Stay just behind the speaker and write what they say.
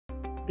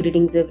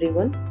Greetings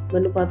everyone.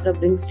 Manupatra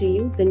brings to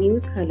you the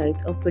news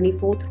highlights of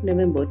 24th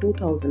November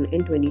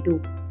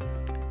 2022.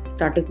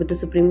 Starting with the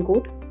Supreme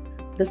Court.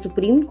 The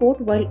Supreme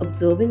Court, while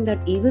observing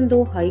that even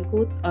though high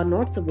courts are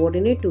not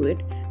subordinate to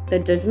it, the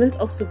judgments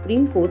of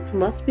Supreme Courts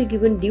must be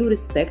given due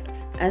respect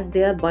as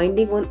they are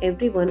binding on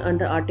everyone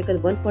under Article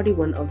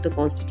 141 of the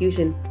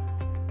Constitution.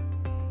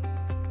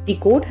 The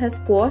court has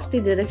quashed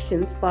the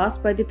directions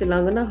passed by the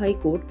Telangana High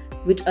Court,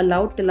 which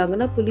allowed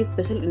Telangana Police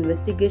Special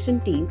Investigation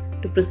Team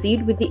to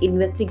proceed with the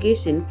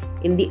investigation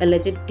in the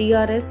alleged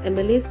TRS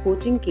MLA's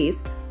poaching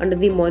case under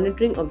the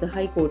monitoring of the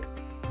High Court.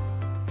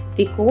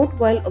 The court,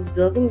 while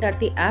observing that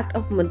the act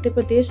of Madhya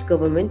Pradesh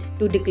government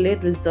to declare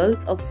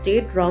results of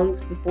state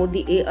rounds before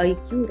the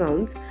AIQ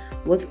rounds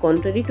was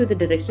contrary to the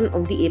direction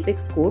of the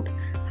Apex Court,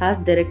 has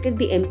directed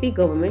the MP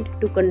government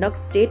to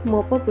conduct state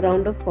mop-up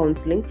round of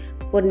counselling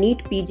for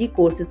NEET PG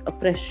courses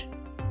afresh.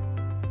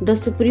 The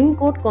Supreme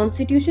Court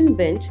Constitution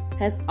Bench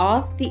has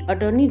asked the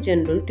Attorney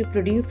General to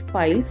produce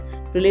files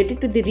related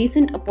to the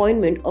recent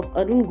appointment of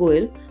Arun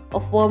Goyal, a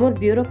former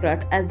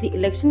bureaucrat, as the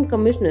Election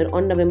Commissioner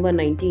on November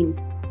 19.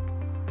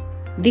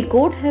 The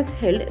court has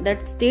held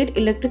that state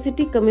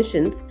electricity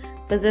commissions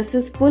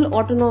possesses full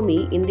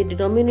autonomy in the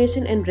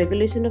determination and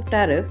regulation of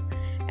tariff,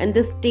 and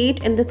the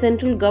state and the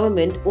central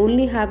government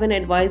only have an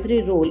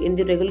advisory role in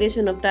the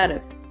regulation of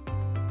tariff.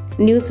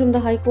 News from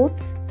the High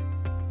Courts.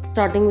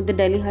 Starting with the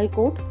Delhi High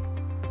Court.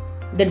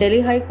 The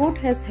Delhi High Court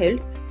has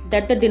held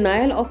that the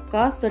denial of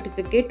caste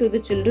certificate to the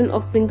children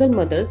of single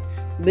mothers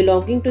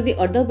belonging to the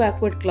other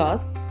backward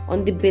class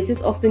on the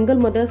basis of single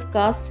mother's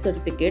caste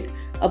certificate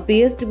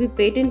appears to be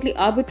patently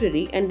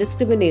arbitrary and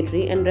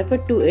discriminatory and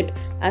referred to it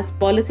as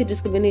policy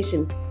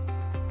discrimination.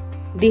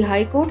 The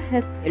High Court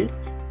has held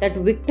that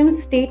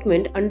victim's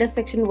statement under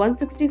Section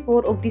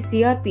 164 of the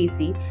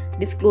CRPC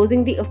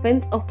disclosing the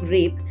offence of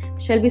rape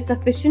shall be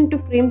sufficient to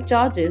frame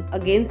charges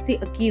against the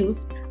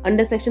accused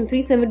under Section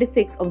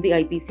 376 of the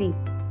IPC.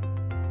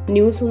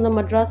 News from the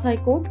Madras High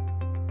Court.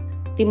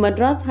 The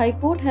Madras High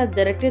Court has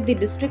directed the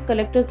district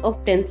collectors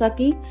of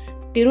Tensaki,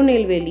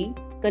 Tirunelveli,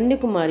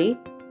 Kanyakumari,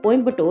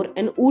 Coimbatore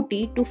and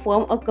Ooty to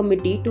form a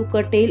committee to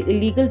curtail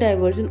illegal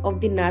diversion of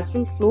the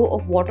natural flow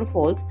of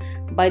waterfalls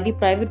by the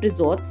private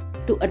resorts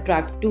to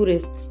attract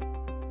tourists.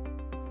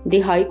 The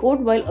High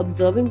Court, while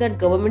observing that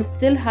government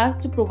still has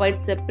to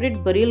provide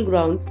separate burial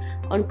grounds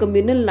on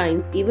communal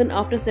lines even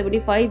after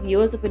 75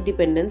 years of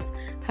independence,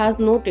 has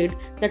noted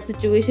that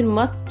situation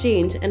must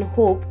change and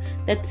hope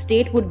that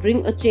state would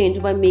bring a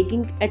change by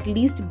making at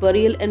least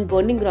burial and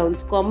burning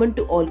grounds common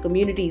to all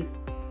communities.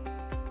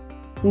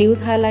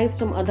 News highlights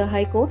from other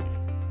high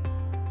courts.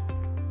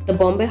 The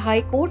Bombay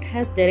High Court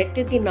has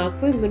directed the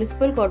Nagpur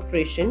Municipal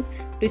Corporation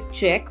to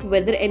check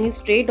whether any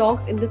stray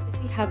dogs in the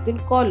city have been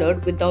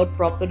collared without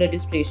proper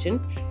registration,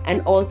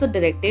 and also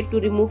directed to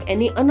remove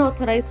any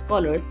unauthorized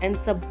collars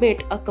and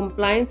submit a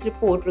compliance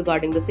report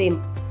regarding the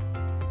same.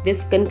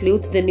 This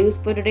concludes the news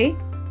for today.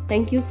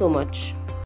 Thank you so much.